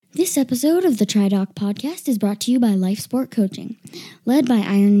This episode of the TriDoc podcast is brought to you by Life Sport Coaching. Led by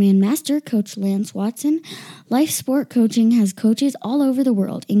Ironman Master Coach Lance Watson, Life Sport Coaching has coaches all over the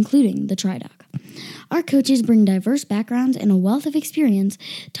world, including the TriDoc. Our coaches bring diverse backgrounds and a wealth of experience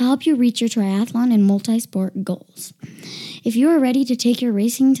to help you reach your triathlon and multi-sport goals. If you are ready to take your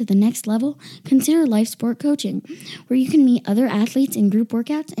racing to the next level, consider Life Sport Coaching, where you can meet other athletes in group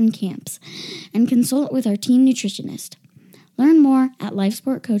workouts and camps, and consult with our team nutritionist. Learn more at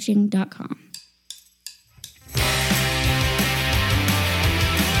lifesportcoaching.com.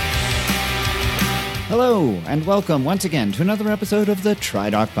 Hello, and welcome once again to another episode of the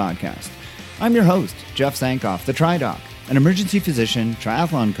TriDoc Podcast. I'm your host, Jeff Sankoff, the TriDoc, an emergency physician,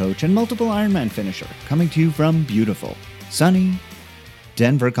 triathlon coach, and multiple Ironman finisher, coming to you from beautiful, sunny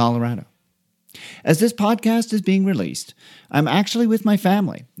Denver, Colorado. As this podcast is being released, I'm actually with my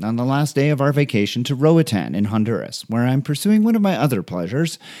family on the last day of our vacation to Roatan in Honduras, where I'm pursuing one of my other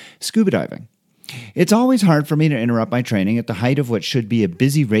pleasures, scuba diving. It's always hard for me to interrupt my training at the height of what should be a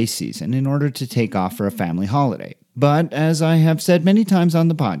busy race season in order to take off for a family holiday. But as I have said many times on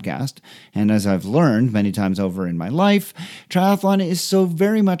the podcast, and as I've learned many times over in my life, triathlon is so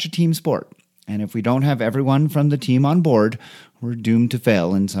very much a team sport. And if we don't have everyone from the team on board, we're doomed to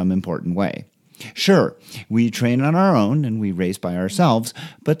fail in some important way. Sure, we train on our own and we race by ourselves,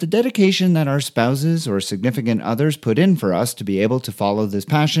 but the dedication that our spouses or significant others put in for us to be able to follow this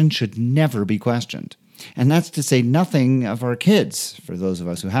passion should never be questioned. And that's to say nothing of our kids, for those of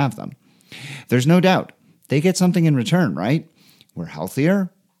us who have them. There's no doubt they get something in return, right? We're healthier,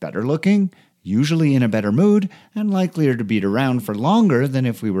 better looking, usually in a better mood, and likelier to be around for longer than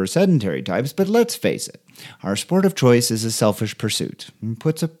if we were sedentary types, but let's face it, our sport of choice is a selfish pursuit and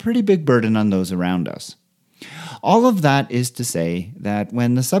puts a pretty big burden on those around us. All of that is to say that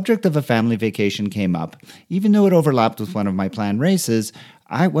when the subject of a family vacation came up, even though it overlapped with one of my planned races,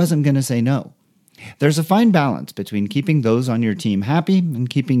 I wasn't going to say no. There's a fine balance between keeping those on your team happy and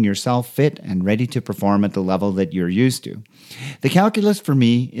keeping yourself fit and ready to perform at the level that you're used to. The calculus for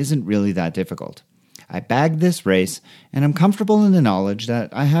me isn't really that difficult. I bagged this race, and I'm comfortable in the knowledge that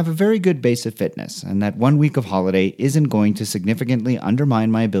I have a very good base of fitness and that 1 week of holiday isn't going to significantly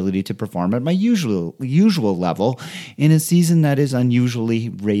undermine my ability to perform at my usual level in a season that is unusually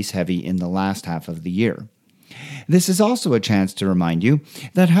race-heavy in the last half of the year. This is also a chance to remind you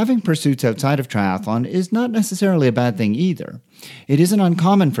that having pursuits outside of triathlon is not necessarily a bad thing either. It isn't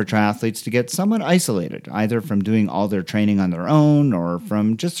uncommon for triathletes to get somewhat isolated, either from doing all their training on their own or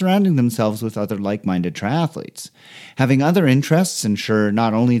from just surrounding themselves with other like-minded triathletes. Having other interests ensure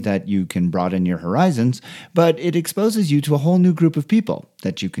not only that you can broaden your horizons, but it exposes you to a whole new group of people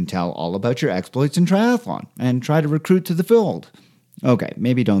that you can tell all about your exploits in triathlon and try to recruit to the field. Okay,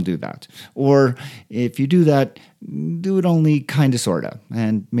 maybe don't do that. Or if you do that, do it only kinda sorta,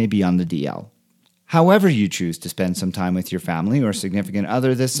 and maybe on the DL. However you choose to spend some time with your family or significant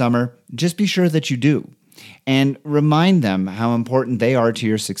other this summer, just be sure that you do. And remind them how important they are to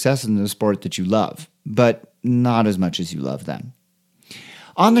your success in the sport that you love, but not as much as you love them.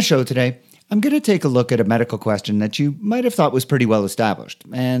 On the show today, I'm going to take a look at a medical question that you might have thought was pretty well established,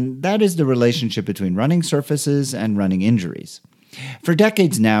 and that is the relationship between running surfaces and running injuries. For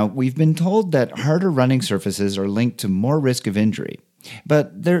decades now, we've been told that harder running surfaces are linked to more risk of injury.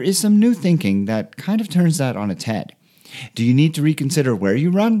 But there is some new thinking that kind of turns that on its head. Do you need to reconsider where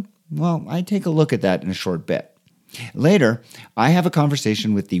you run? Well, I take a look at that in a short bit. Later, I have a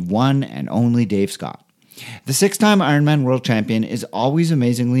conversation with the one and only Dave Scott. The 6-time Ironman world champion is always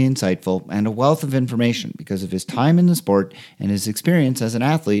amazingly insightful and a wealth of information because of his time in the sport and his experience as an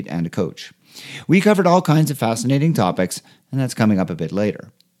athlete and a coach. We covered all kinds of fascinating topics, and that's coming up a bit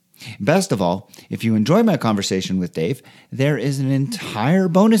later. Best of all, if you enjoy my conversation with Dave, there is an entire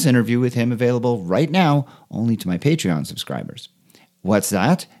bonus interview with him available right now, only to my Patreon subscribers. What's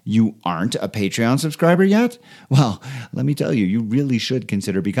that? You aren't a Patreon subscriber yet? Well, let me tell you, you really should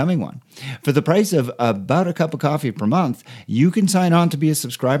consider becoming one. For the price of about a cup of coffee per month, you can sign on to be a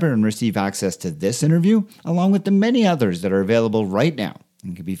subscriber and receive access to this interview, along with the many others that are available right now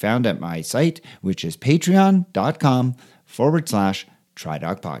and can be found at my site, which is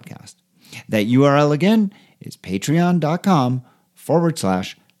patreon.com/TriDoc Podcast. That URL again is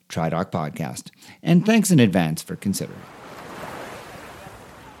patreon.com/TriDoc Podcast. And thanks in advance for considering.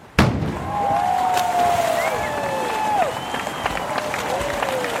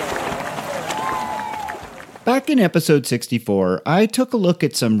 Back in episode 64, I took a look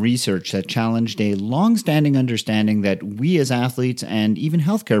at some research that challenged a long-standing understanding that we as athletes and even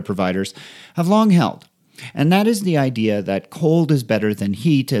healthcare providers have long held. And that is the idea that cold is better than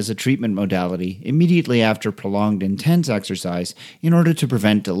heat as a treatment modality immediately after prolonged intense exercise in order to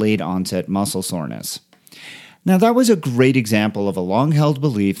prevent delayed onset muscle soreness. Now, that was a great example of a long-held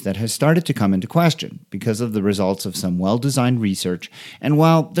belief that has started to come into question because of the results of some well-designed research, and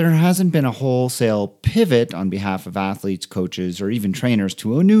while there hasn't been a wholesale pivot on behalf of athletes, coaches, or even trainers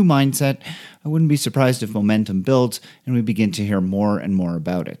to a new mindset, I wouldn't be surprised if momentum builds and we begin to hear more and more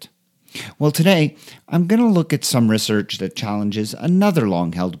about it. Well, today, I'm going to look at some research that challenges another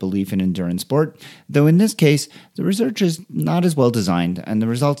long-held belief in endurance sport, though in this case, the research is not as well designed and the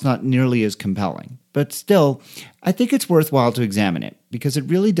results not nearly as compelling. But still, I think it's worthwhile to examine it, because it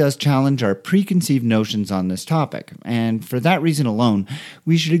really does challenge our preconceived notions on this topic, and for that reason alone,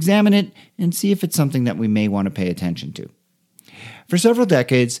 we should examine it and see if it's something that we may want to pay attention to. For several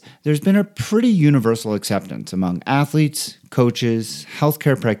decades, there's been a pretty universal acceptance among athletes, coaches,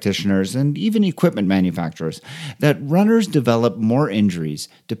 healthcare practitioners, and even equipment manufacturers that runners develop more injuries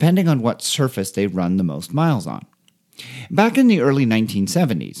depending on what surface they run the most miles on. Back in the early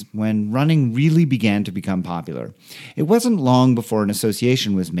 1970s, when running really began to become popular, it wasn't long before an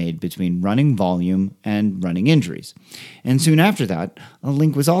association was made between running volume and running injuries. And soon after that, a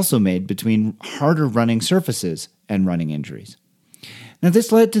link was also made between harder running surfaces and running injuries. Now,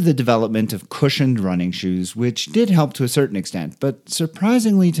 this led to the development of cushioned running shoes, which did help to a certain extent, but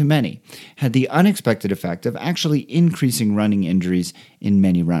surprisingly to many, had the unexpected effect of actually increasing running injuries in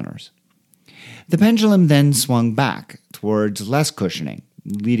many runners. The pendulum then swung back towards less cushioning,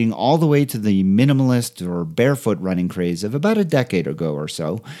 leading all the way to the minimalist or barefoot running craze of about a decade ago or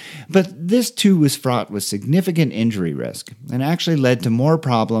so, but this too was fraught with significant injury risk and actually led to more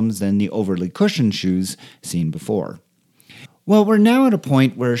problems than the overly cushioned shoes seen before. Well, we're now at a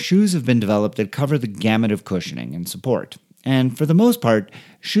point where shoes have been developed that cover the gamut of cushioning and support. And for the most part,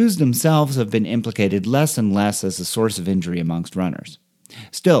 shoes themselves have been implicated less and less as a source of injury amongst runners.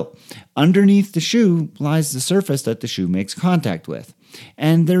 Still, underneath the shoe lies the surface that the shoe makes contact with.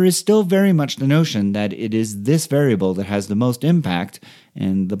 And there is still very much the notion that it is this variable that has the most impact,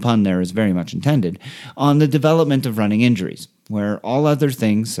 and the pun there is very much intended, on the development of running injuries, where all other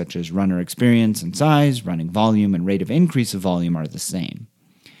things such as runner experience and size, running volume, and rate of increase of volume are the same.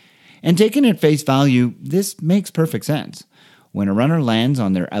 And taken at face value, this makes perfect sense. When a runner lands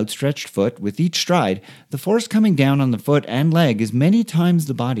on their outstretched foot with each stride, the force coming down on the foot and leg is many times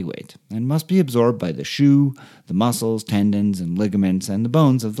the body weight and must be absorbed by the shoe, the muscles, tendons, and ligaments, and the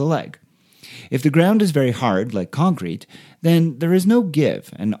bones of the leg. If the ground is very hard, like concrete, then there is no give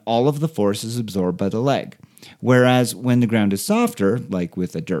and all of the force is absorbed by the leg. Whereas when the ground is softer, like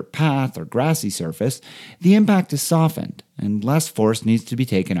with a dirt path or grassy surface, the impact is softened and less force needs to be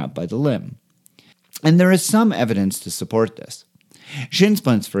taken up by the limb. And there is some evidence to support this. Shin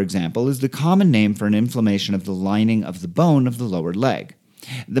splints, for example, is the common name for an inflammation of the lining of the bone of the lower leg.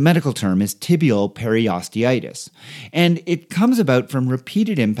 The medical term is tibial periosteitis, and it comes about from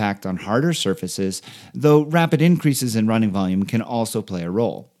repeated impact on harder surfaces, though rapid increases in running volume can also play a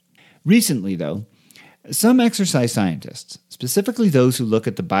role. Recently, though, some exercise scientists, specifically those who look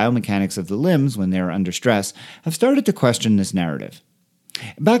at the biomechanics of the limbs when they are under stress, have started to question this narrative.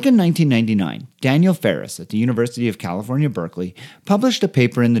 Back in 1999, Daniel Ferris at the University of California, Berkeley, published a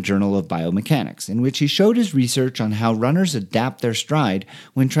paper in the Journal of Biomechanics in which he showed his research on how runners adapt their stride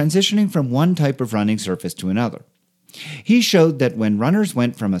when transitioning from one type of running surface to another. He showed that when runners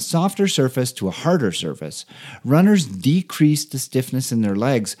went from a softer surface to a harder surface, runners decreased the stiffness in their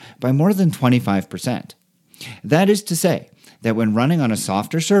legs by more than 25%. That is to say, that when running on a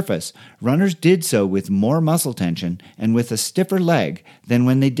softer surface, runners did so with more muscle tension and with a stiffer leg than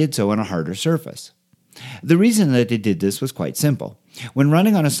when they did so on a harder surface. The reason that they did this was quite simple. When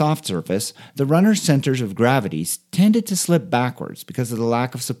running on a soft surface, the runner's centers of gravity tended to slip backwards because of the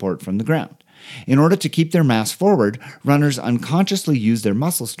lack of support from the ground. In order to keep their mass forward, runners unconsciously use their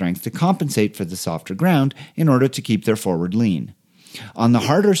muscle strength to compensate for the softer ground in order to keep their forward lean. On the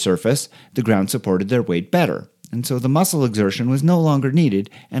harder surface, the ground supported their weight better, and so the muscle exertion was no longer needed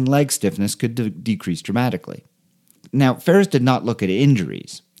and leg stiffness could decrease dramatically. Now, Ferris did not look at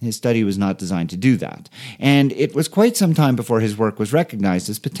injuries. His study was not designed to do that, and it was quite some time before his work was recognized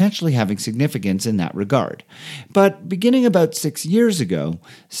as potentially having significance in that regard. But beginning about 6 years ago,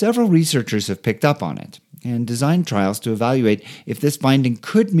 several researchers have picked up on it and designed trials to evaluate if this finding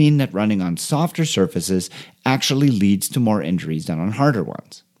could mean that running on softer surfaces actually leads to more injuries than on harder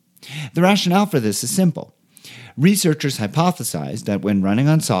ones. The rationale for this is simple. Researchers hypothesized that when running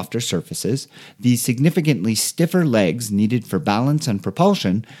on softer surfaces, the significantly stiffer legs needed for balance and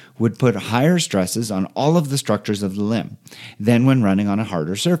propulsion would put higher stresses on all of the structures of the limb than when running on a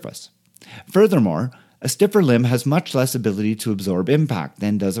harder surface. Furthermore, a stiffer limb has much less ability to absorb impact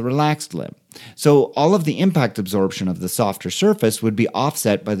than does a relaxed limb. So all of the impact absorption of the softer surface would be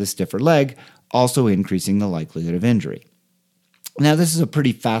offset by the stiffer leg, also increasing the likelihood of injury. Now, this is a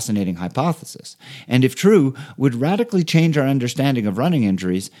pretty fascinating hypothesis, and if true, would radically change our understanding of running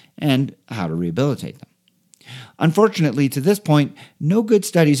injuries and how to rehabilitate them. Unfortunately, to this point, no good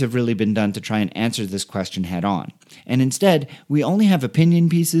studies have really been done to try and answer this question head-on, and instead, we only have opinion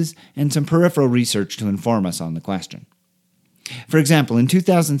pieces and some peripheral research to inform us on the question. For example, in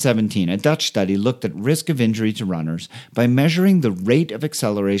 2017, a Dutch study looked at risk of injury to runners by measuring the rate of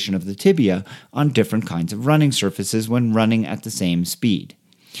acceleration of the tibia on different kinds of running surfaces when running at the same speed.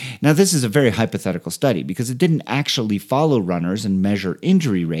 Now, this is a very hypothetical study because it didn't actually follow runners and measure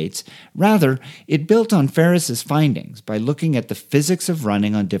injury rates. Rather, it built on Ferris's findings by looking at the physics of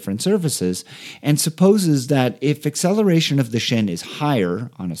running on different surfaces and supposes that if acceleration of the shin is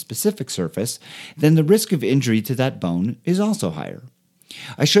higher on a specific surface, then the risk of injury to that bone is also higher.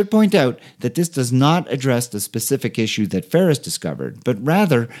 I should point out that this does not address the specific issue that Ferris discovered, but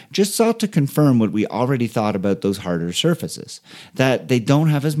rather just sought to confirm what we already thought about those harder surfaces, that they don't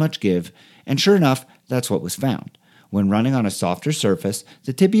have as much give, and sure enough, that's what was found. When running on a softer surface,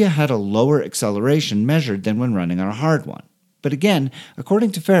 the tibia had a lower acceleration measured than when running on a hard one. But again,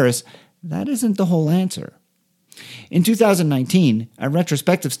 according to Ferris, that isn't the whole answer. In 2019, a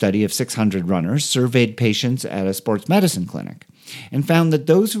retrospective study of 600 runners surveyed patients at a sports medicine clinic and found that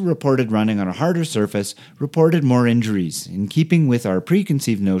those who reported running on a harder surface reported more injuries, in keeping with our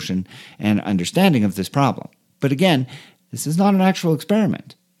preconceived notion and understanding of this problem. But again, this is not an actual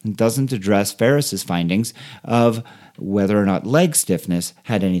experiment. It doesn't address Ferris's findings of whether or not leg stiffness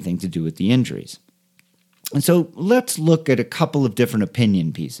had anything to do with the injuries. And so let's look at a couple of different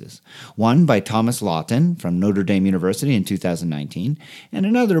opinion pieces. One by Thomas Lawton from Notre Dame University in 2019, and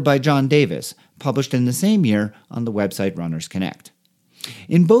another by John Davis, published in the same year on the website Runners Connect.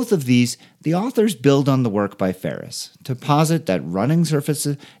 In both of these, the authors build on the work by Ferris to posit that running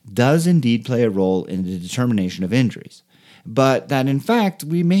surfaces does indeed play a role in the determination of injuries, but that in fact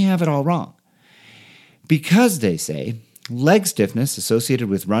we may have it all wrong. Because, they say, leg stiffness associated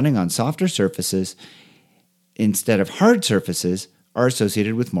with running on softer surfaces instead of hard surfaces are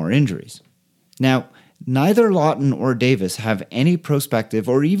associated with more injuries. Now, neither Lawton or Davis have any prospective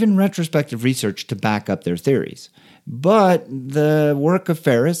or even retrospective research to back up their theories, but the work of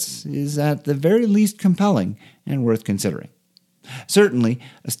Ferris is at the very least compelling and worth considering. Certainly,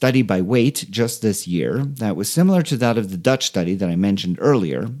 a study by Waite just this year that was similar to that of the Dutch study that I mentioned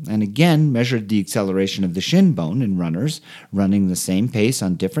earlier, and again measured the acceleration of the shin bone in runners running the same pace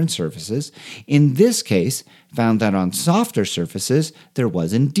on different surfaces, in this case found that on softer surfaces there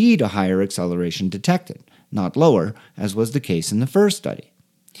was indeed a higher acceleration detected, not lower, as was the case in the first study.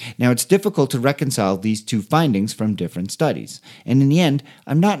 Now, it's difficult to reconcile these two findings from different studies, and in the end,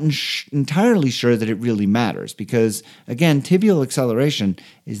 I'm not entirely sure that it really matters because, again, tibial acceleration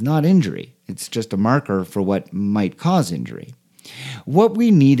is not injury. It's just a marker for what might cause injury. What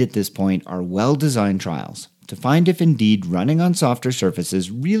we need at this point are well-designed trials to find if indeed running on softer surfaces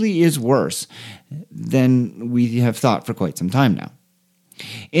really is worse than we have thought for quite some time now.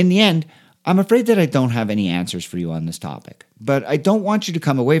 In the end, I'm afraid that I don't have any answers for you on this topic, but I don't want you to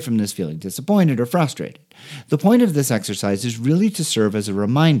come away from this feeling disappointed or frustrated. The point of this exercise is really to serve as a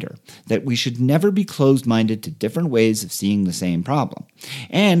reminder that we should never be closed-minded to different ways of seeing the same problem,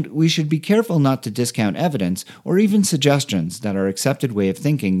 and we should be careful not to discount evidence or even suggestions that our accepted way of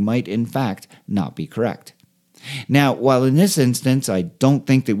thinking might in fact not be correct. Now, while in this instance I don't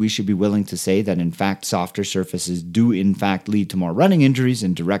think that we should be willing to say that in fact softer surfaces do in fact lead to more running injuries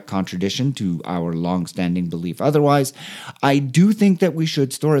in direct contradiction to our long-standing belief otherwise, I do think that we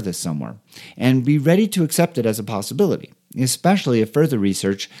should store this somewhere and be ready to accept it as a possibility, especially if further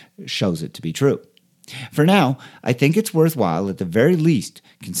research shows it to be true. For now, I think it's worthwhile, at the very least,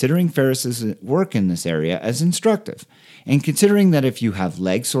 considering Ferris's work in this area as instructive, and considering that if you have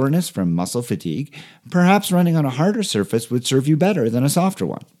leg soreness from muscle fatigue, perhaps running on a harder surface would serve you better than a softer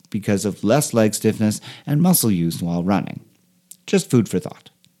one, because of less leg stiffness and muscle use while running. Just food for thought.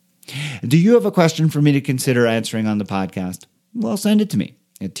 Do you have a question for me to consider answering on the podcast? Well, send it to me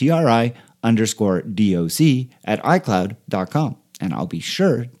at tri_doc@icloud.com. And I'll be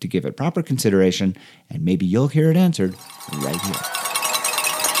sure to give it proper consideration, and maybe you'll hear it answered right here.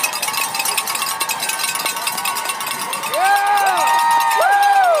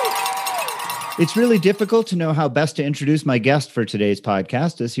 It's really difficult to know how best to introduce my guest for today's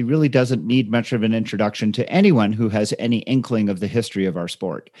podcast, as he really doesn't need much of an introduction to anyone who has any inkling of the history of our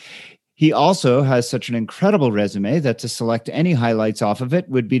sport. He also has such an incredible resume that to select any highlights off of it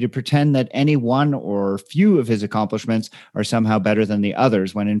would be to pretend that any one or few of his accomplishments are somehow better than the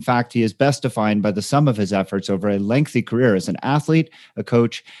others, when in fact he is best defined by the sum of his efforts over a lengthy career as an athlete, a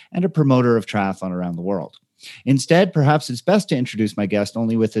coach, and a promoter of triathlon around the world. Instead, perhaps it's best to introduce my guest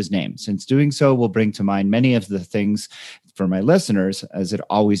only with his name, since doing so will bring to mind many of the things for my listeners, as it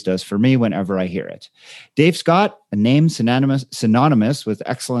always does for me whenever I hear it. Dave Scott, a name synonymous with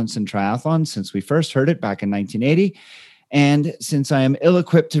excellence in triathlon since we first heard it back in 1980. And since I am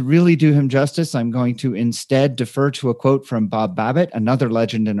ill-equipped to really do him justice, I'm going to instead defer to a quote from Bob Babbitt, another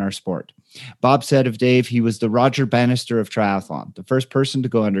legend in our sport. Bob said of Dave, he was the Roger Bannister of triathlon, the first person to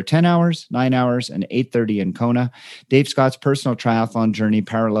go under 10 hours, 9 hours, and 8:30 in Kona. Dave Scott's personal triathlon journey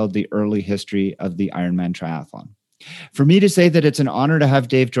paralleled the early history of the Ironman triathlon. For me to say that it's an honor to have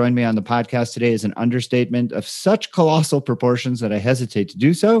Dave join me on the podcast today is an understatement of such colossal proportions that I hesitate to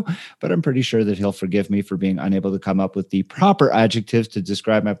do so, but I'm pretty sure that he'll forgive me for being unable to come up with the proper adjectives to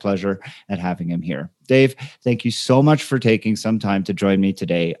describe my pleasure at having him here. Dave, thank you so much for taking some time to join me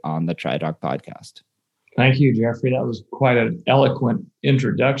today on the TriDoc podcast. Thank you, Jeffrey. That was quite an eloquent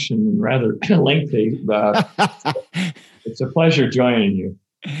introduction and rather lengthy, but it's a pleasure joining you.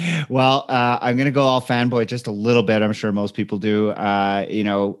 Well, I'm going to go all fanboy just a little bit. I'm sure most people do.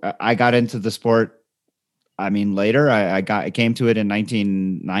 I got into the sport. I mean, later I came to it in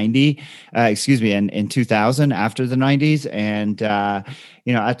 1990, in 2000 after the 90s. And,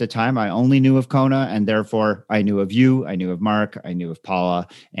 at the time I only knew of Kona, and therefore I knew of you, I knew of Mark, I knew of Paula,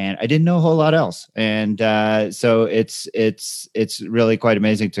 and I didn't know a whole lot else. And so it's really quite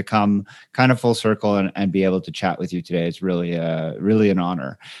amazing to come kind of full circle and be able to chat with you today. It's really an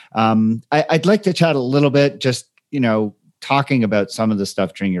honor. I'd like to chat a little bit, just, talking about some of the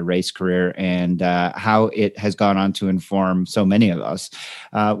stuff during your race career and how it has gone on to inform so many of us.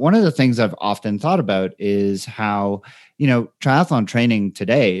 One of the things I've often thought about is how, triathlon training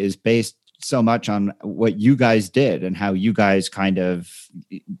today is based so much on what you guys did and how you guys kind of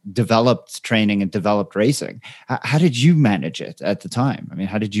developed training and developed racing. How did you manage it at the time? I mean,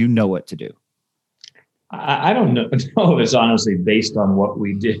 how did you know what to do? I don't know if it's honestly based on what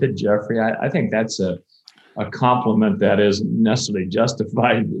we did, Jeffrey. I think that's a compliment that isn't necessarily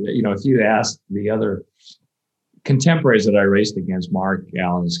justified. If you ask the other contemporaries that I raced against, Mark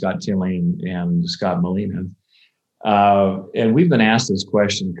Allen, Scott Tinley, and Scott Molina, and we've been asked this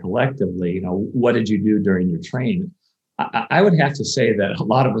question collectively, what did you do during your training? I would have to say that a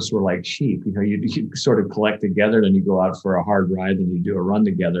lot of us were like sheep. You sort of collect together, then you go out for a hard ride, then you do a run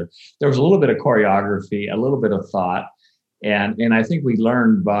together. There was a little bit of choreography, a little bit of thought, and I think we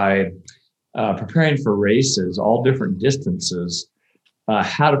learned by preparing for races, all different distances,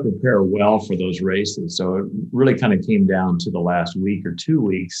 how to prepare well for those races. So it really kind of came down to the last week or 2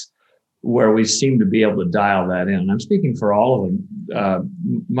 weeks where we seemed to be able to dial that in. And I'm speaking for all of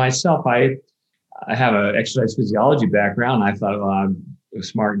them. Myself, I have an exercise physiology background. I thought, well, I'm a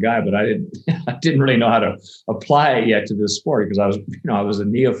smart guy, but I didn't really know how to apply it yet to this sport because I was a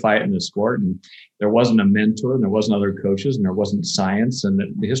neophyte in the sport, and there wasn't a mentor, and there wasn't other coaches, and there wasn't science and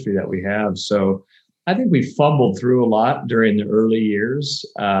the history that we have. So I think we fumbled through a lot during the early years.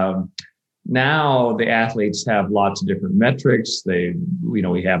 Now the athletes have lots of different metrics.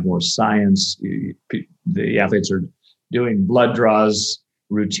 We have more science. The athletes are doing blood draws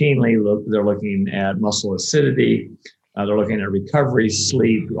routinely. They're looking at muscle acidity. They're looking at recovery,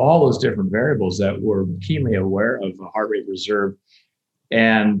 sleep, all those different variables that we're keenly aware of, heart rate reserve.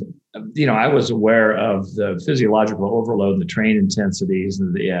 And, I was aware of the physiological overload and the train intensities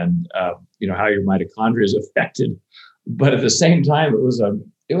and how your mitochondria is affected. But at the same time, it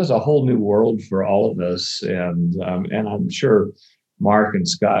was a whole new world for all of us. And I'm sure Mark and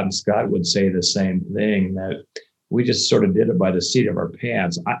Scott would say the same thing, that we just sort of did it by the seat of our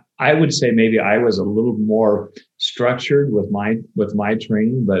pants. I would say maybe I was a little more structured with my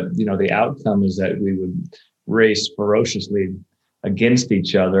training, but the outcome is that we would race ferociously against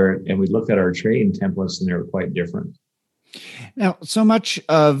each other, and we looked at our training templates, and they were quite different. Now, so much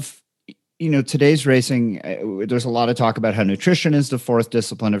of today's racing, there's a lot of talk about how nutrition is the fourth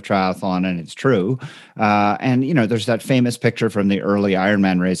discipline of triathlon, and it's true. And there's that famous picture from the early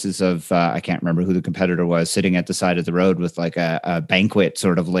Ironman races of, I can't remember who the competitor was, sitting at the side of the road with like a banquet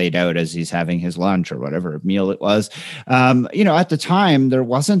sort of laid out as he's having his lunch or whatever meal it was. At the time, there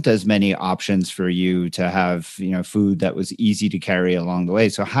wasn't as many options for you to have, food that was easy to carry along the way.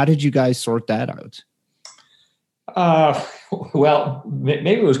 So how did you guys sort that out? Well,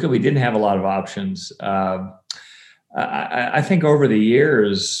 maybe it was good we didn't have a lot of options. I think over the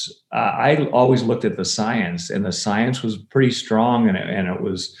years, I always looked at the science, and the science was pretty strong, and it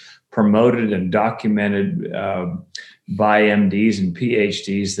was promoted and documented by MDs and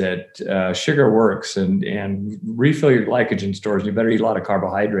PhDs that sugar works and refill your glycogen stores. You better eat a lot of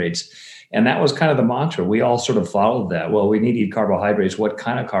carbohydrates. And that was kind of the mantra. We all sort of followed that. Well, we need to eat carbohydrates. What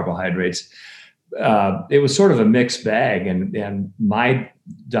kind of carbohydrates? It was sort of a mixed bag. And my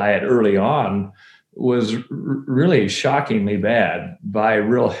diet early on was really shockingly bad by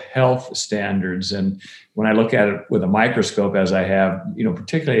real health standards. And when I look at it with a microscope, as I have,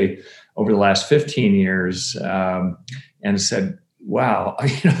 particularly over the last 15 years, and said, wow,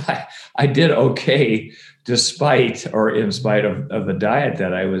 I did okay despite or in spite of the diet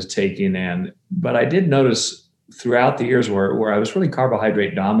that I was taking. But I did notice throughout the years where I was really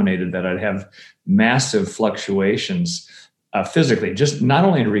carbohydrate dominated, that I'd have massive fluctuations physically, just not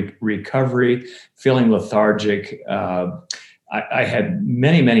only in recovery, feeling lethargic. I had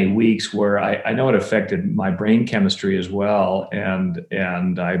many, many weeks where I know it affected my brain chemistry as well. And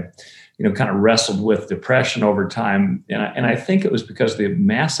I, kind of wrestled with depression over time. And I think it was because the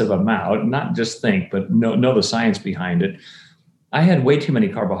massive amount, not just think, but know the science behind it. I had way too many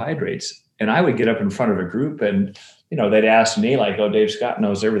carbohydrates, and I would get up in front of a group and, they'd ask me like, oh, Dave Scott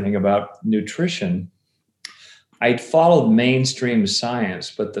knows everything about nutrition. I followed mainstream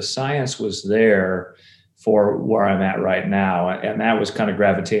science, but the science was there for where I'm at right now. And that was kind of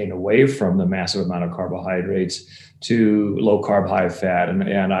gravitating away from the massive amount of carbohydrates to low carb, high fat.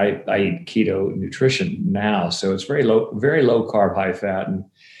 And I eat keto nutrition now. So it's very low carb, high fat.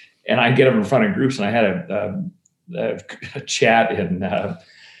 And I get up in front of groups, and I had a chat in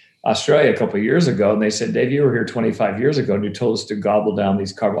Australia a couple of years ago. And they said, Dave, you were here 25 years ago and you told us to gobble down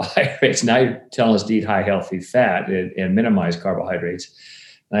these carbohydrates. Now you're telling us to eat high, healthy fat and minimize carbohydrates.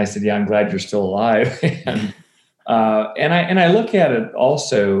 And I said, yeah, I'm glad you're still alive. and I look at it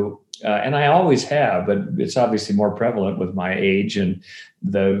also, and I always have, but it's obviously more prevalent with my age and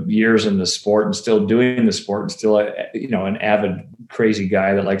the years in the sport and still doing the sport and still, an avid, crazy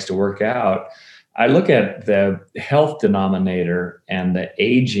guy that likes to work out. I look at the health denominator and the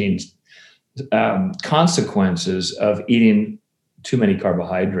aging consequences of eating too many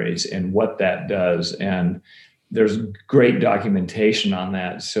carbohydrates and what that does. And there's great documentation on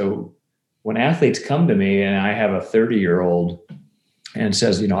that. So when athletes come to me, and I have a 30-year-old and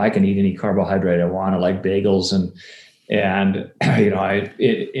says, I can eat any carbohydrate I want. I like bagels and I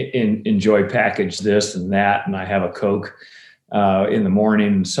enjoy package this and that, and I have a Coke in the morning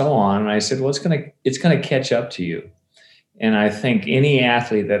and so on. And I said, well, it's going to catch up to you. And I think any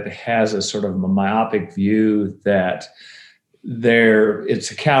athlete that has a sort of a myopic view that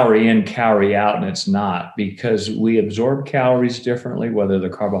it's a calorie in, calorie out, and it's not, because we absorb calories differently, whether they're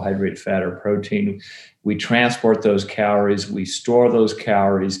carbohydrate, fat, or protein. We transport those calories, we store those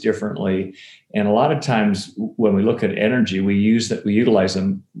calories differently. And a lot of times when we look at energy, we utilize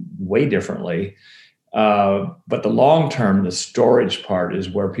them way differently. But the long-term, the storage part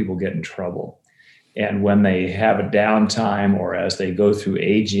is where people get in trouble. And when they have a downtime or as they go through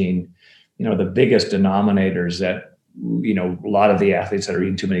aging, the biggest denominators that, a lot of the athletes that are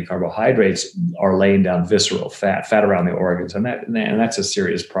eating too many carbohydrates are laying down visceral fat around the organs. And that's a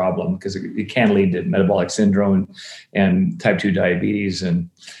serious problem, because it can lead to metabolic syndrome and type 2 diabetes and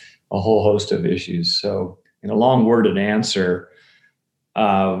a whole host of issues. So in a long-worded answer,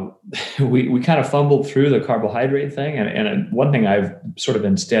 we kind of fumbled through the carbohydrate thing. And one thing I've sort of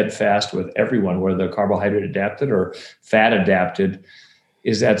been steadfast with everyone, whether they're carbohydrate adapted or fat adapted,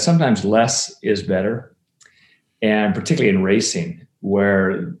 is that sometimes less is better. And particularly in racing,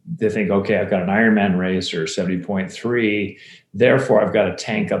 where they think, okay, I've got an Ironman race or 70.3, therefore I've got to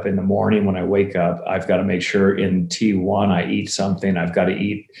tank up in the morning when I wake up. I've got to make sure in T1 I eat something. I've got to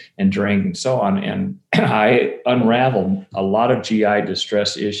eat and drink and so on. And I unravel a lot of GI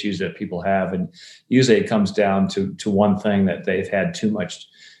distress issues that people have. And usually it comes down to one thing, that they've had too much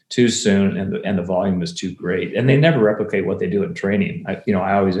too soon and the volume is too great. And they never replicate what they do in training.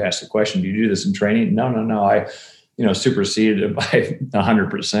 I always ask the question, do you do this in training? No. I superseded it by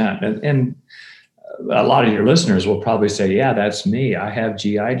 100%. And a lot of your listeners will probably say, yeah, that's me. I have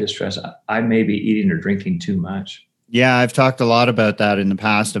GI distress. I may be eating or drinking too much. Yeah, I've talked a lot about that in the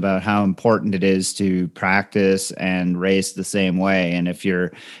past, about how important it is to practice and race the same way. And if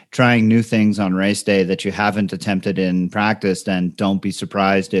you're trying new things on race day that you haven't attempted in practice, then don't be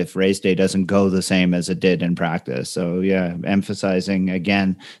surprised if race day doesn't go the same as it did in practice. So yeah, emphasizing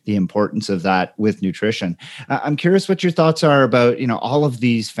again the importance of that with nutrition. I'm curious what your thoughts are about, all of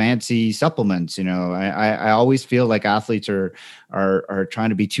these fancy supplements. I always feel like athletes are are trying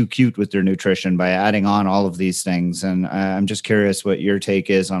to be too cute with their nutrition by adding on all of these things. And I'm just curious what your take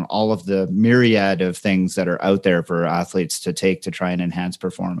is on all of the myriad of things that are out there for athletes to take to try and enhance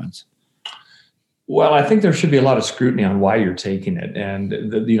performance. Well, I think there should be a lot of scrutiny on why you're taking it. And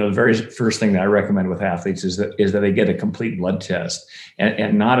the very first thing that I recommend with athletes is that they get a complete blood test,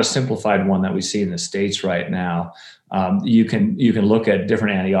 and not a simplified one that we see in the States right now. You can look at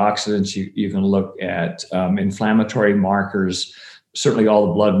different antioxidants. You can look at inflammatory markers, certainly all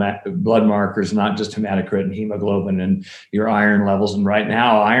the blood markers, not just hematocrit and hemoglobin and your iron levels. And right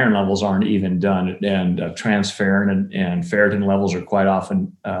now, iron levels aren't even done, and transferrin and ferritin levels are quite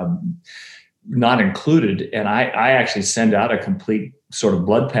often not included. And I actually send out a complete sort of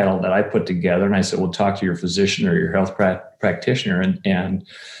blood panel that I put together. And I said, well, talk to your physician or your health practitioner and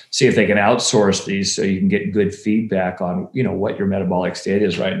see if they can outsource these so you can get good feedback on, what your metabolic state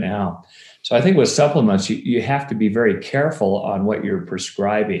is right now. So I think with supplements, you have to be very careful on what you're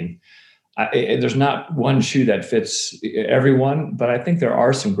prescribing. There's not one shoe that fits everyone, but I think there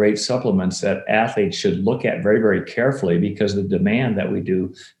are some great supplements that athletes should look at very, very carefully, because the demand that we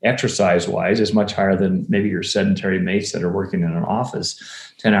do exercise-wise is much higher than maybe your sedentary mates that are working in an office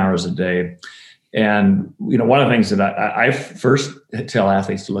 10 hours a day. And, one of the things that I first tell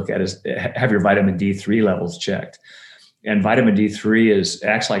athletes to look at is have your vitamin D3 levels checked. And vitamin D3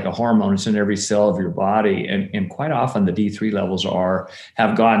 acts like a hormone. It's in every cell of your body. And quite often the D3 levels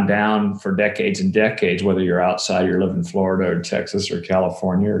have gone down for decades and decades, whether you're outside, you live in Florida or Texas or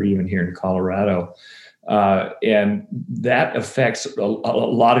California, or even here in Colorado. And that affects a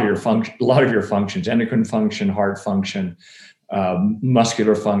lot of your functions, endocrine function, heart function,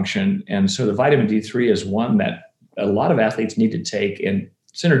 muscular function. And so the vitamin D3 is one that a lot of athletes need to take, and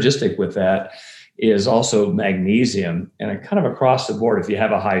synergistic with that is also magnesium. And kind of across the board, if you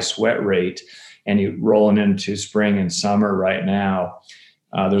have a high sweat rate and you're rolling into spring and summer right now,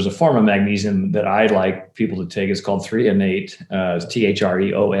 there's a form of magnesium that I like people to take. It's called threonate,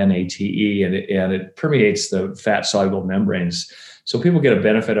 Threonate, and it permeates the fat-soluble membranes. So people get a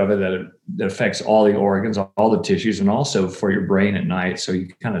benefit of it that affects all the organs, all the tissues, and also for your brain at night. So you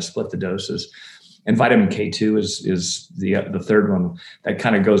kind of split the doses. And vitamin K2 is the third one that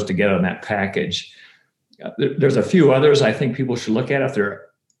kind of goes together in that package. There's a few others I think people should look at. If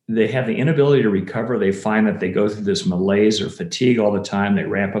they have the inability to recover, they find that they go through this malaise or fatigue all the time. They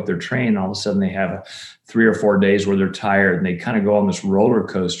ramp up their training. All of a sudden they have 3 or 4 days where they're tired, and they kind of go on this roller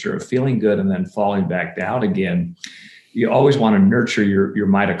coaster of feeling good and then falling back down again. You always want to nurture your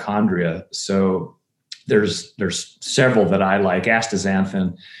mitochondria. So there's several that I like.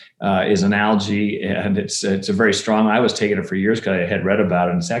 Astaxanthin is an algae, and it's a very strong. I was taking it for years because I had read about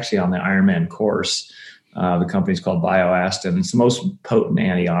it. And it's actually on the Ironman course. The company's called BioAstin. It's the most potent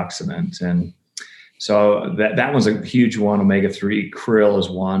antioxidant, and so that one's a huge one. Omega-3 krill is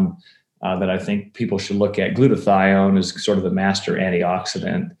one that I think people should look at. Glutathione is sort of the master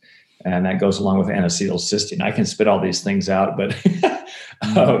antioxidant, and that goes along with N-acetylcysteine. I can spit all these things out, but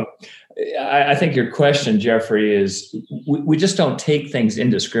I think your question, Jeffrey, is we just don't take things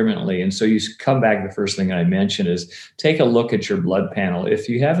indiscriminately. And so you come back, the first thing I mentioned is take a look at your blood panel. If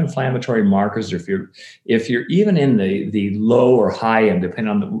you have inflammatory markers, or if you're even in the low or high end,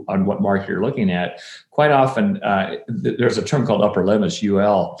 depending on what marker you're looking at, quite often there's a term called upper limits,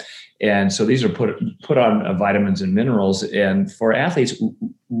 UL. And so these are put on vitamins and minerals. And for athletes,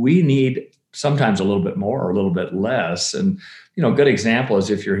 we need sometimes a little bit more or a little bit less. And a good example is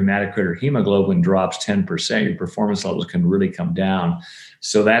if your hematocrit or hemoglobin drops 10%, your performance levels can really come down.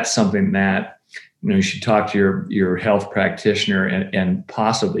 So that's something that you should talk to your health practitioner and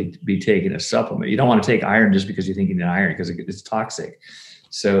possibly be taking a supplement. You don't want to take iron just because you think you need iron, because it's toxic.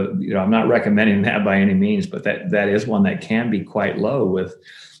 So I'm not recommending that by any means, but that is one that can be quite low with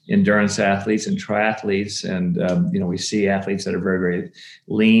endurance athletes and triathletes. And, we see athletes that are very, very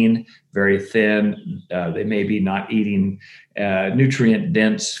lean, very thin. They may be not eating nutrient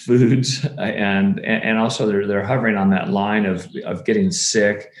dense foods. And also they're hovering on that line of getting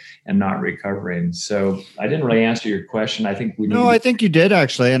sick and not recovering. So I didn't really answer your question. I think I think you did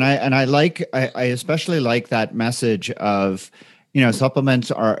actually. And I especially like that message of,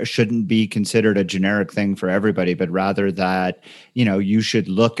 supplements shouldn't be considered a generic thing for everybody, but rather that, you should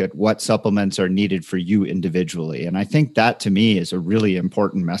look at what supplements are needed for you individually. And I think that to me is a really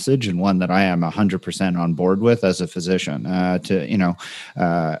important message, and one that I am 100% on board with as a physician. I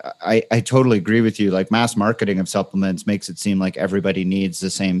totally agree with you. Like, mass marketing of supplements makes it seem like everybody needs the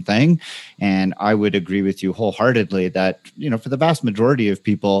same thing. And I would agree with you wholeheartedly that, for the vast majority of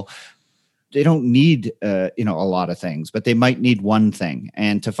people, need a lot of things, but they might need one thing,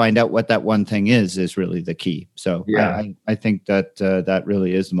 and to find out what that one thing is really the key. So I think that that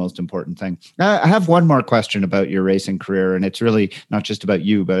really is the most important thing. I have one more question about your racing career, and it's really not just about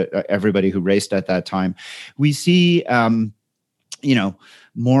you, but everybody who raced at that time. We see,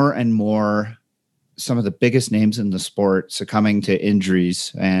 more and more some of the biggest names in the sport succumbing to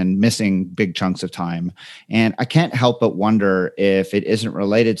injuries and missing big chunks of time. And I can't help but wonder if it isn't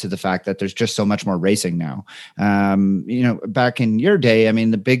related to the fact that there's just so much more racing now. Back in your day, I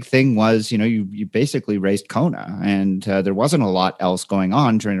mean, the big thing was, you basically raced Kona, and there wasn't a lot else going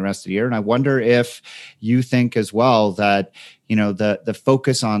on during the rest of the year. And I wonder if you think as well that, the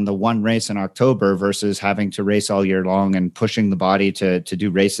focus on the one race in October versus having to race all year long and pushing the body to do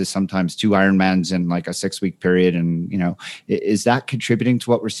races, sometimes 2 Ironmans in like a 6-week period. And, is that contributing to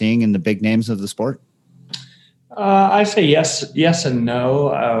what we're seeing in the big names of the sport? I say yes and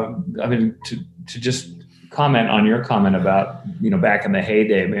no. I mean, to just comment on your comment about, back in the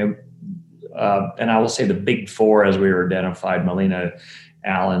heyday, and I will say the big 4, as we were identified, Melina,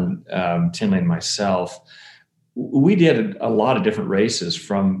 Alan, Tinley, and myself. We did a lot of different races,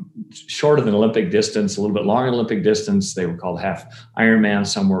 from shorter than Olympic distance, a little bit longer Olympic distance. They were called half Ironman.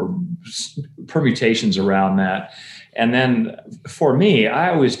 Some were permutations around that. And then for me, I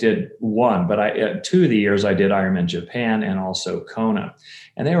always did one, but 2 of the years I did Ironman Japan and also Kona,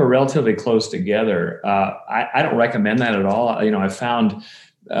 and they were relatively close together. I don't recommend that at all. I found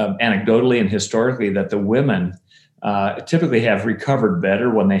anecdotally and historically that the women typically have recovered better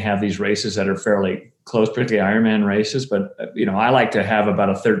when they have these races that are fairly close, particularly Ironman races. But, I like to have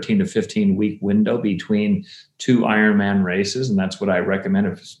about a 13 to 15 week window between 2 Ironman races. And that's what I recommend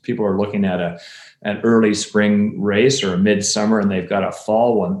if people are looking at an early spring race or a midsummer and they've got a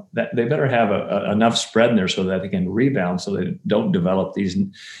fall one, that they better have enough spread in there so that they can rebound, so they don't develop these,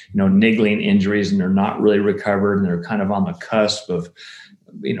 niggling injuries and they're not really recovered and they're kind of on the cusp of,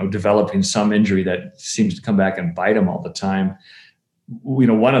 developing some injury that seems to come back and bite them all the time.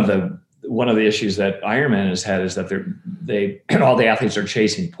 One of the issues that Ironman has had is that all the athletes are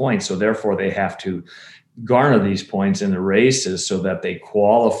chasing points, so therefore they have to garner these points in the races so that they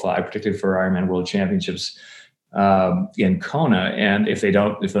qualify, particularly for Ironman World Championships in Kona. And if they're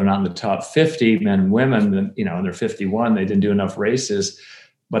not in the top 50 men and women, then and they're 51, they didn't do enough races.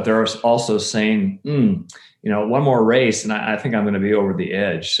 But they're also saying, one more race, and I think I'm going to be over the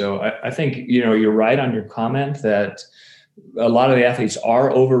edge. So I think, you're right on your comment that a lot of the athletes are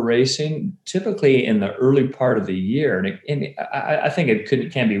over racing, typically in the early part of the year. And I think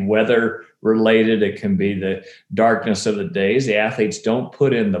it can be weather related. It can be the darkness of the days. The athletes don't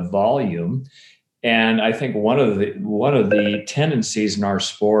put in the volume. And I think one of the tendencies in our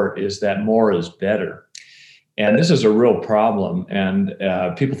sport is that more is better. And this is a real problem. And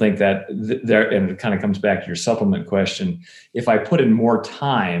people think that and it kind of comes back to your supplement question. If I put in more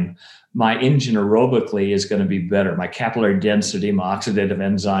time, my engine aerobically is going to be better. My capillary density, my oxidative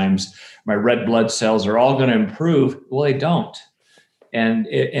enzymes, my red blood cells are all going to improve. Well, they don't. And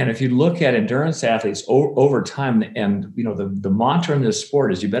if you look at endurance athletes over time, and the mantra in this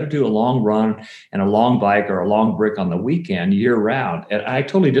sport is you better do a long run and a long bike or a long brick on the weekend year round. And I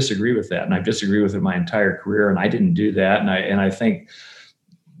totally disagree with that. And I've disagreed with it my entire career, and I didn't do that. And I think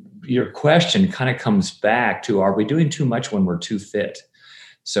your question kind of comes back to, are we doing too much when we're too fit?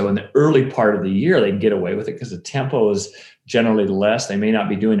 So in the early part of the year, they can get away with it because the tempo is generally less. They may not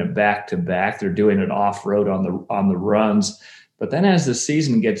be doing it back to back. They're doing it off-road on the runs. But then as the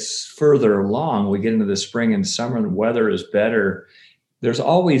season gets further along, we get into the spring and summer and the weather is better. There's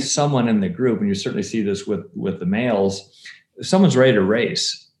always someone in the group, and you certainly see this with the males, someone's ready to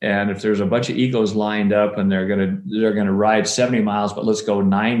race. And if there's a bunch of egos lined up and they're gonna ride 70 miles, but let's go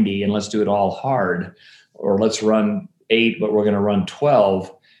 90 and let's do it all hard, or let's run 8, but we're going to run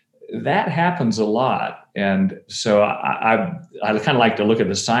 12. That happens a lot. And so I kind of like to look at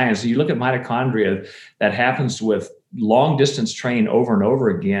the science. You look at mitochondria, that happens with long distance training over and over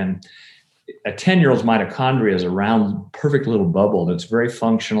again. A 10-year-old's mitochondria is a round, perfect little bubble that's very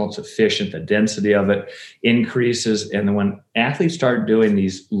functional. It's efficient. The density of it increases. And then when athletes start doing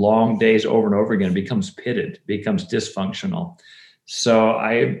these long days over and over again, it becomes pitted, becomes dysfunctional. So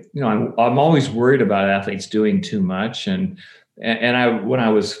I'm always worried about athletes doing too much. And when I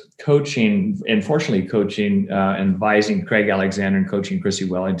was coaching, unfortunately coaching and advising Craig Alexander and coaching Chrissy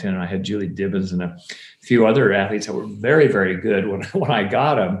Wellington, and I had Julie Dibbins and a few other athletes that were very, very good when I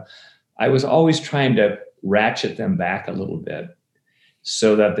got them, I was always trying to ratchet them back a little bit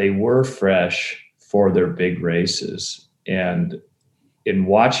so that they were fresh for their big races. And in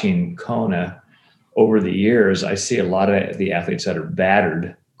watching Kona over the years, I see a lot of the athletes that are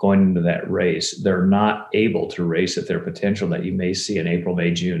battered going into that race. They're not able to race at their potential that you may see in April,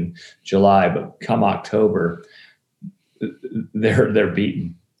 May, June, July, but come October, they're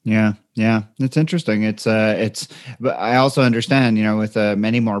beaten. Yeah. It's interesting. But I also understand, with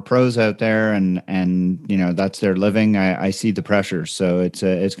many more pros out there and that's their living. I see the pressure. So it's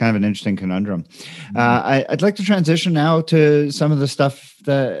kind of an interesting conundrum. I'd like to transition now to some of the stuff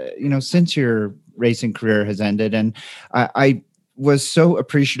that, since your racing career has ended. And I was so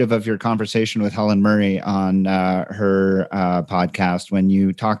appreciative of your conversation with Helen Murray on her podcast when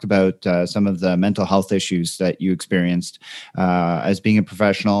you talked about some of the mental health issues that you experienced as being a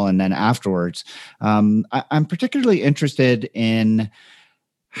professional and then afterwards. I'm particularly interested in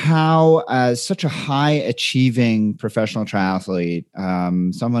how, as such a high achieving professional triathlete,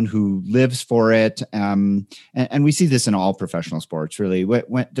 someone who lives for it, and we see this in all professional sports, really,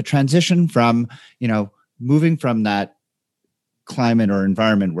 when the transition from, moving from that climate or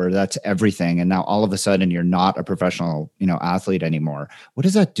environment where that's everything, and now all of a sudden you're not a professional, athlete anymore. What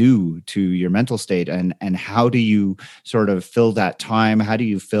does that do to your mental state, and how do you sort of fill that time? How do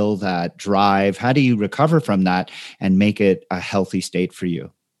you fill that drive? How do you recover from that and make it a healthy state for you?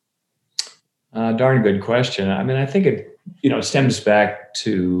 Darn good question. I mean, I think it, stems back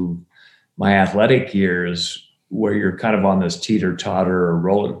to my athletic years where you're kind of on this teeter-totter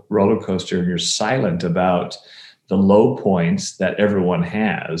or roller coaster, and you're silent about the low points that everyone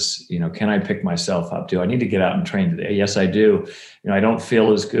has. Can I pick myself up? Do I need to get out and train today? Yes, I do. I don't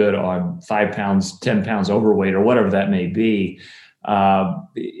feel as good on 5 pounds, 10 pounds overweight, or whatever that may be.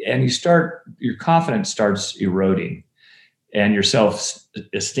 And your confidence starts eroding, and your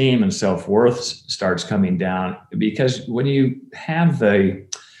self-esteem and self-worth starts coming down, because when you have the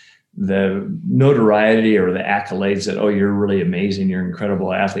notoriety or the accolades that, oh, you're really amazing, you're an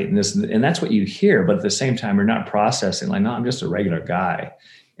incredible athlete, and that's what you hear. But at the same time, you're not processing like, no, I'm just a regular guy.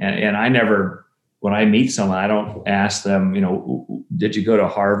 And I never, when I meet someone, I don't ask them, did you go to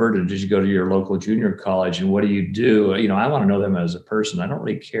Harvard or did you go to your local junior college and what do you do? I want to know them as a person. I don't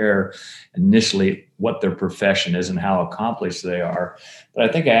really care initially what their profession is and how accomplished they are. But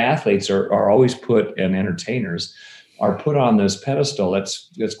I think athletes are always put, and entertainers are put on this pedestal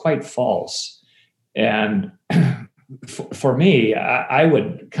that's quite false. And for me, I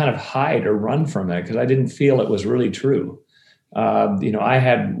would kind of hide or run from that because I didn't feel it was really true. I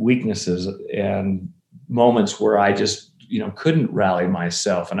had weaknesses and moments where I just, couldn't rally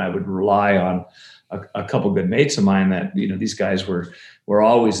myself, and I would rely on a couple good mates of mine that, these guys were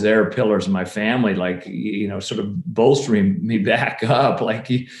always there, pillars of my family, like, sort of bolstering me back up. Like,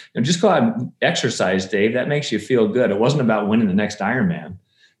 just go out and exercise, Dave. That makes you feel good. It wasn't about winning the next Ironman.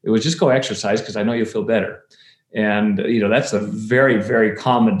 It was just go exercise because I know you'll feel better. And, that's a very, very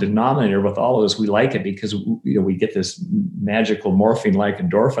common denominator with all of us. We like it because, we get this magical morphine-like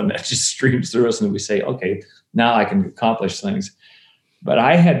endorphin that just streams through us, and we say, okay, now I can accomplish things. But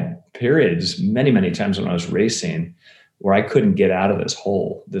I had periods many, many times when I was racing where I couldn't get out of this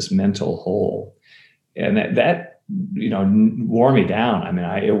hole, this mental hole. And that wore me down. I mean,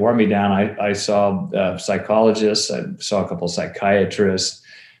 it wore me down. I saw psychologists. I saw a couple of psychiatrists.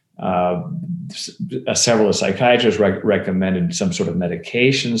 Several of the psychiatrists recommended some sort of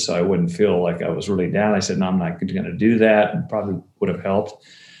medication so I wouldn't feel like I was really down. I said, no, I'm not going to do that. And probably would have helped.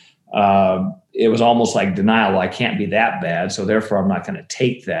 It was almost like denial. Well, I can't be that bad, so therefore I'm not going to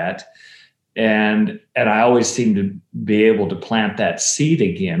take that. And I always seem to be able to plant that seed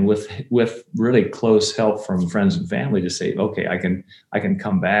again with really close help from friends and family to say, okay, I can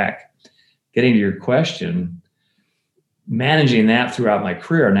come back. Getting to your question, managing that throughout my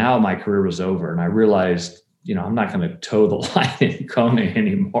career. Now my career was over, and I realized, I'm not going to toe the line in Kona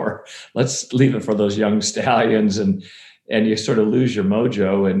anymore. Let's leave it for those young stallions, and you sort of lose your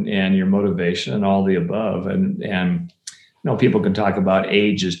mojo and your motivation and all the above. And people can talk about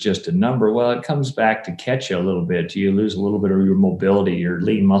age as just a number. Well, it comes back to catch you a little bit. Do you lose a little bit of your mobility, your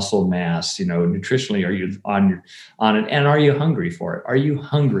lean muscle mass? Nutritionally, are you on it? And are you hungry for it? Are you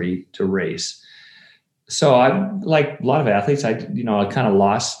hungry to race? So I, like a lot of athletes, I kind of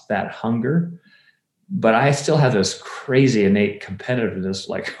lost that hunger, but I still have this crazy innate competitiveness.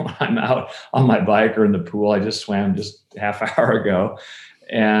 Like when I'm out on my bike or in the pool, I just swam just half hour ago,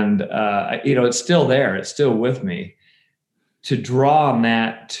 and it's still there. It's still with me. To draw on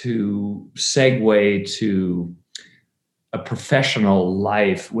that to segue to a professional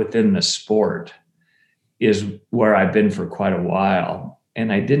life within the sport is where I've been for quite a while.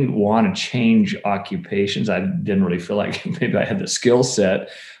 And I didn't want to change occupations. I didn't really feel like maybe I had the skill set,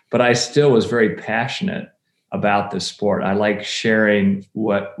 but I still was very passionate about the sport. I like sharing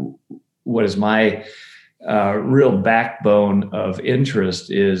what is my real backbone of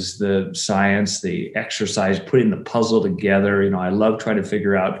interest is the science, the exercise, putting the puzzle together. I love trying to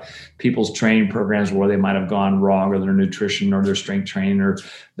figure out people's training programs, where they might have gone wrong, or their nutrition, or their strength training, or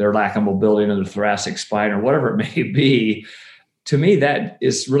their lack of mobility in the thoracic spine, or whatever it may be. To me, that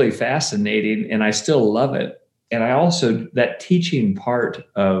is really fascinating, and I still love it. And I also, that teaching part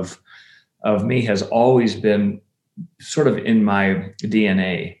of me has always been sort of in my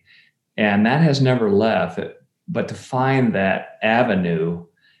DNA. And that has never left. But to find that avenue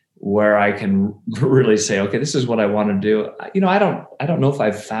where I can really say, okay, this is what I want to do. I don't know if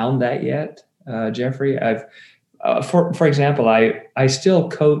I've found that yet, Jeffrey. For example, I still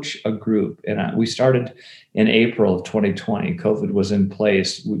coach a group, and we started in April of 2020. COVID was in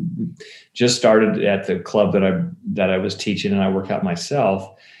place. We just started at the club that I was teaching, and I work out myself.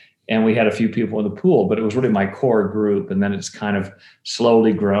 And we had a few people in the pool, but it was really my core group. And then it's kind of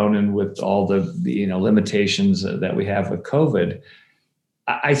slowly grown. And with all the limitations that we have with COVID,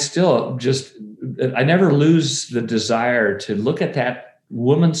 I still I never lose the desire to look at that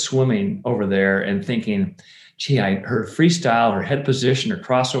woman swimming over there and thinking, gee, her freestyle, her head position, her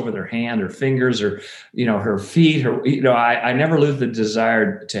cross over their hand, her fingers, or, her feet, I never lose the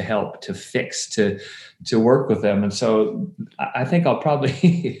desire to help, to fix, to work with them. And so I think I'll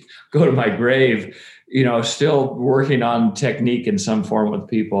probably go to my grave, still working on technique in some form with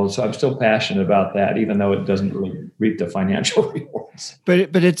people. So I'm still passionate about that, even though it doesn't really reap the financial rewards.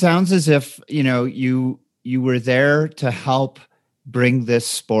 But it sounds as if, you were there to help bring this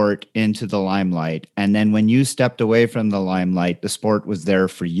sport into the limelight. And then when you stepped away from the limelight, the sport was there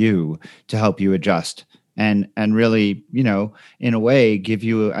for you to help you adjust and really, in a way, give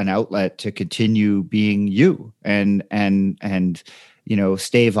you an outlet to continue being you and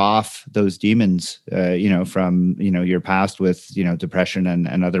stave off those demons, from, your past with, depression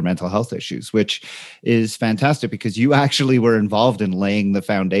and other mental health issues, which is fantastic because you actually were involved in laying the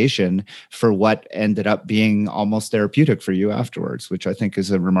foundation for what ended up being almost therapeutic for you afterwards, which I think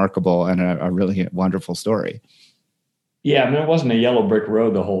is a remarkable and a really wonderful story. Yeah, it wasn't a yellow brick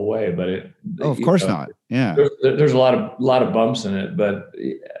road the whole way, but of course not. Yeah, there's a lot of bumps in it, but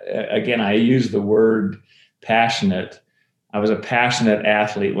again, I use the word passionate. I was a passionate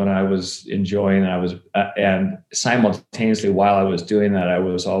athlete when I was enjoying, and simultaneously while I was doing that, I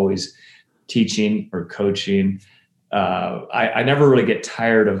was always teaching or coaching. I never really get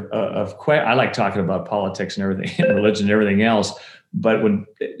tired of I like talking about politics and everything, and religion and everything else. But when,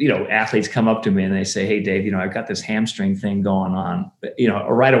 athletes come up to me and they say, hey, Dave, I've got this hamstring thing going on,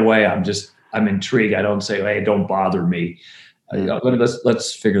 right away, I'm intrigued. I don't say, hey, don't bother me.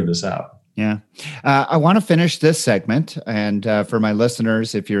 Let's figure this out. Yeah. I want to finish this segment. And for my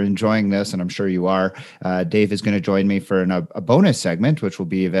listeners, if you're enjoying this, and I'm sure you are, Dave is going to join me for a bonus segment, which will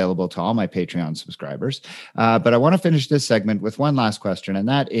be available to all my Patreon subscribers. But I want to finish this segment with one last question. And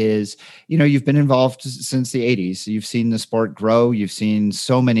that is, you've been involved since the 80s. You've seen the sport grow. You've seen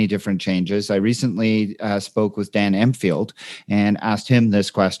so many different changes. I recently spoke with Dan Empfield and asked him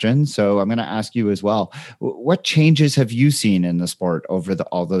this question. So I'm going to ask you as well. What changes have you seen in the sport over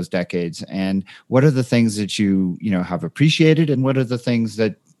all those decades? And what are the things that you have appreciated, and what are the things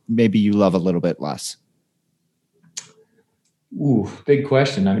that maybe you love a little bit less? Ooh, big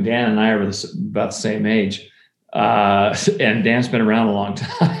question. Dan and I are about the same age, and Dan's been around a long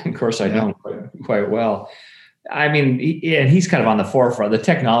time. Of course, I know him quite well. And he's kind of on the forefront. The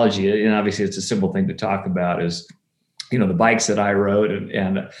technology, and obviously, it's a simple thing to talk about, is the bikes that I rode.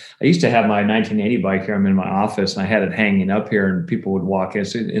 And I used to have my 1980 bike here. I'm in my office and I had it hanging up here, and people would walk in.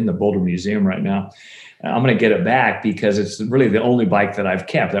 It's in the Boulder Museum right now. I'm going to get it back because it's really the only bike that I've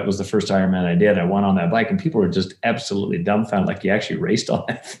kept. That was the first Ironman I did. I went on that bike and people were just absolutely dumbfounded, like you actually raced on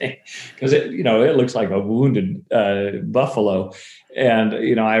that thing, because it looks like a wounded buffalo. And,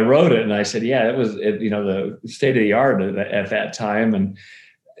 I rode it and I said, yeah, it was, the state of the art at that time. And,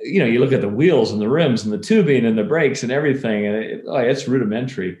 you look at the wheels and the rims and the tubing and the brakes and everything, and it's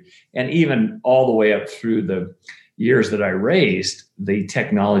rudimentary. And even all the way up through the years that I raced, the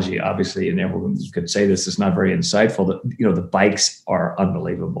technology, obviously, and everyone could say this is not very insightful, the bikes are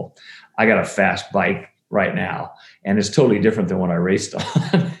unbelievable. I got a fast bike right now, and it's totally different than what I raced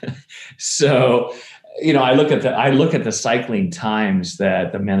on. So, I look at the cycling times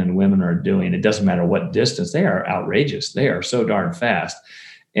that the men and women are doing. It doesn't matter what distance. They are outrageous. They are so darn fast.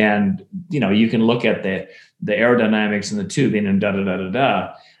 And, you can look at the aerodynamics and the tubing and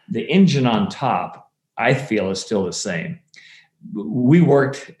da-da-da-da-da. The engine on top, I feel, is still the same. We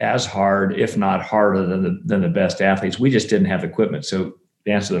worked as hard, if not harder, than the best athletes. We just didn't have equipment. So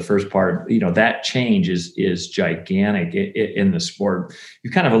to answer the first part, that change is gigantic in the sport.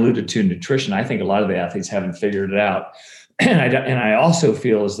 You kind of alluded to nutrition. I think a lot of the athletes haven't figured it out. And I also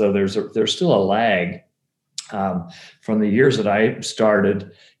feel as though there's still a lag from the years that I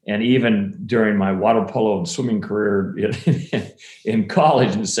started, and even during my water polo and swimming career in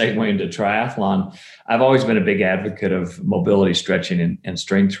college and segueing into triathlon. I've always been a big advocate of mobility stretching and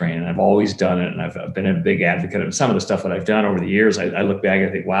strength training. I've always done it, and I've been a big advocate of some of the stuff that I've done over the years. I look back and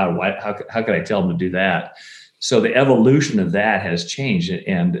I think, wow, how could I tell them to do that? So the evolution of that has changed,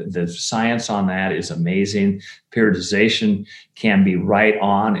 and the science on that is amazing. Periodization can be right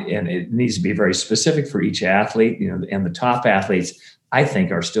on, and it needs to be very specific for each athlete. And the top athletes, I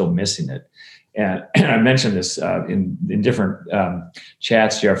think, are still missing it. And I mentioned this in different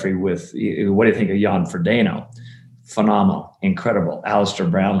chats, Jeffrey, with what do you think of Jan Frodeno? Phenomenal, incredible. Alistair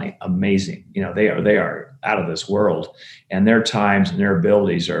Brownlee, amazing. They are out of this world, and their times and their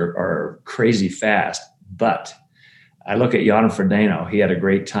abilities are crazy fast. But I look at Jan Frodeno. He had a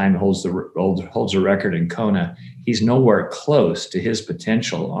great time, holds a record in Kona. He's nowhere close to his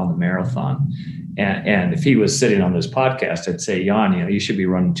potential on the marathon. And if he was sitting on this podcast, I'd say, Jan, you should be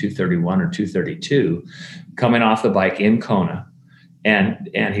running 231 or 232 coming off the bike in Kona. And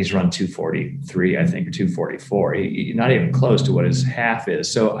he's run 243, I think, or 244. He's not even close to what his half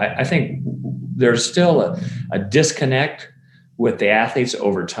is. So I think there's still a disconnect with the athletes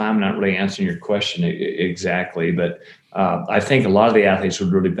over time. I'm not really answering your question exactly, but I think a lot of the athletes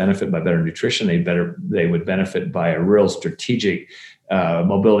would really benefit by better nutrition. They would benefit by a real strategic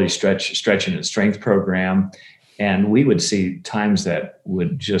mobility stretching and strength program. And we would see times that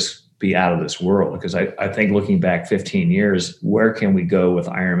would just be out of this world, because I think looking back 15 years, where can we go with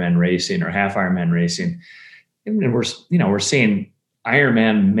Ironman racing or half Ironman racing? And we're seeing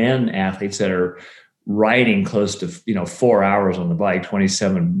Ironman men athletes that are riding close to 4 hours on the bike,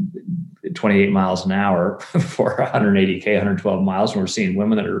 28 miles an hour for 180K, 112 miles. And we're seeing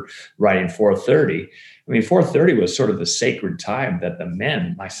women that are riding 430. I mean, 430 was sort of the sacred time that the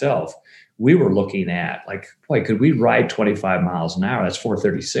men, myself, we were looking at. Like, boy, could we ride 25 miles an hour? That's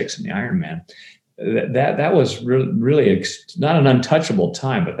 436 in the Ironman. That was really not an untouchable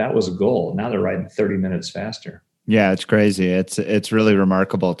time, but that was a goal. Now they're riding 30 minutes faster. Yeah, it's crazy. It's really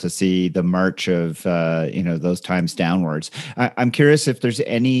remarkable to see the march of those times downwards. I'm curious if there's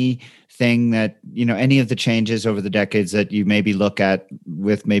anything that any of the changes over the decades that you maybe look at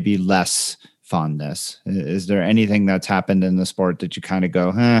with maybe less fondness. Is there anything that's happened in the sport that you kind of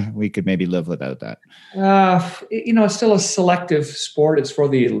go, we could maybe live without that? It's still a selective sport. It's for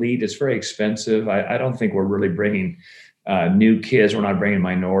the elite. It's very expensive. I don't think we're really bringing new kids. We're not bringing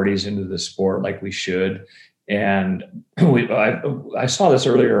minorities into the sport like we should. And I saw this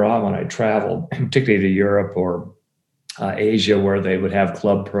earlier on when I traveled, particularly to Europe or Asia, where they would have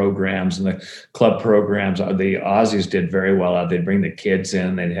club programs. And the club programs, the Aussies did very well. They'd bring the kids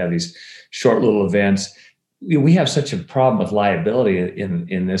in. They'd have these short little events. We have such a problem with liability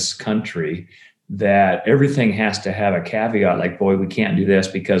in this country that everything has to have a caveat, like, boy, we can't do this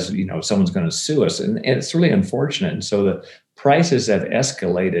because someone's going to sue us. And it's really unfortunate. And so the prices have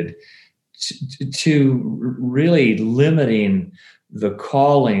escalated to really limiting the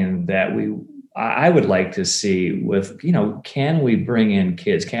calling that I would like to see with, can we bring in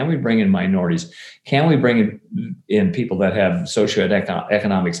kids? Can we bring in minorities? Can we bring in people that have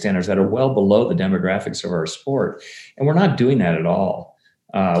socioeconomic standards that are well below the demographics of our sport? And we're not doing that at all.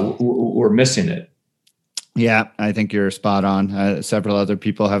 We're missing it. Yeah, I think you're spot on. Several other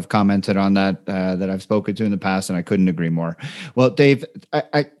people have commented on that I've spoken to in the past, and I couldn't agree more. Well, Dave,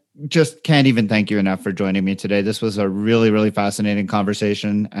 I just can't even thank you enough for joining me today. This was a really, really fascinating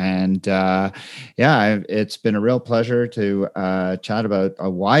conversation. And it's been a real pleasure to chat about a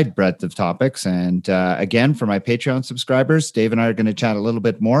wide breadth of topics. And again, for my Patreon subscribers, Dave and I are going to chat a little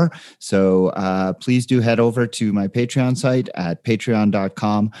bit more. So please do head over to my Patreon site at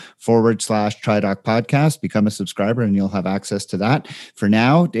patreon.com/TriDoc podcast. Become a subscriber and you'll have access to that. For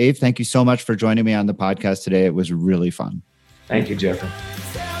now, Dave, thank you so much for joining me on the podcast today. It was really fun. Thank you, Jeffrey.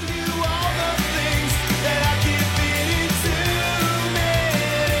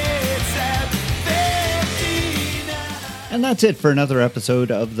 And that's it for another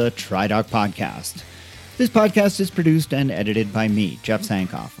episode of the TriDoc Podcast. This podcast is produced and edited by me, Jeff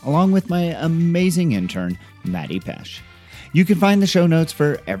Sankoff, along with my amazing intern, Maddie Pesh. You can find the show notes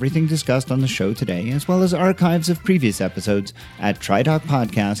for everything discussed on the show today, as well as archives of previous episodes at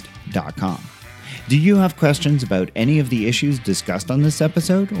tridocpodcast.com. Do you have questions about any of the issues discussed on this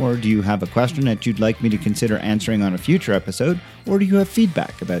episode? Or do you have a question that you'd like me to consider answering on a future episode? Or do you have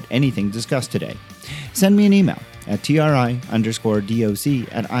feedback about anything discussed today? Send me an email at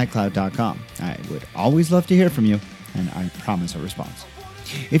tri_doc@icloud.com. I would always love to hear from you, and I promise a response.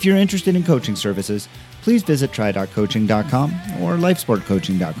 If you're interested in coaching services, please visit tridoccoaching.com or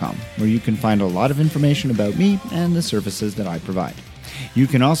lifesportcoaching.com, where you can find a lot of information about me and the services that I provide. You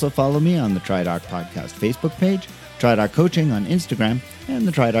can also follow me on the TriDoc Podcast Facebook page, TriDoc Coaching on Instagram, and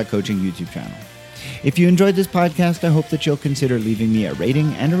the TriDoc Coaching YouTube channel. If you enjoyed this podcast, I hope that you'll consider leaving me a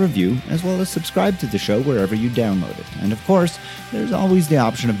rating and a review, as well as subscribe to the show wherever you download it. And of course, there's always the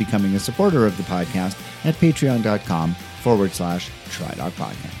option of becoming a supporter of the podcast at patreon.com/TriDoc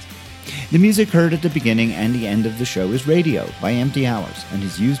Podcast. The music heard at the beginning and the end of the show is Radio by Empty Hours and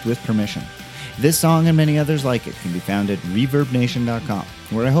is used with permission. This song and many others like it can be found at ReverbNation.com,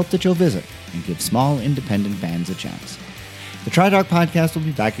 where I hope that you'll visit and give small independent bands a chance. The TriDoc Podcast will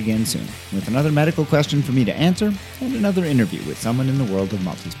be back again soon with another medical question for me to answer and another interview with someone in the world of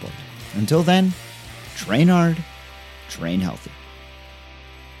multisport. Until then, train hard, train healthy.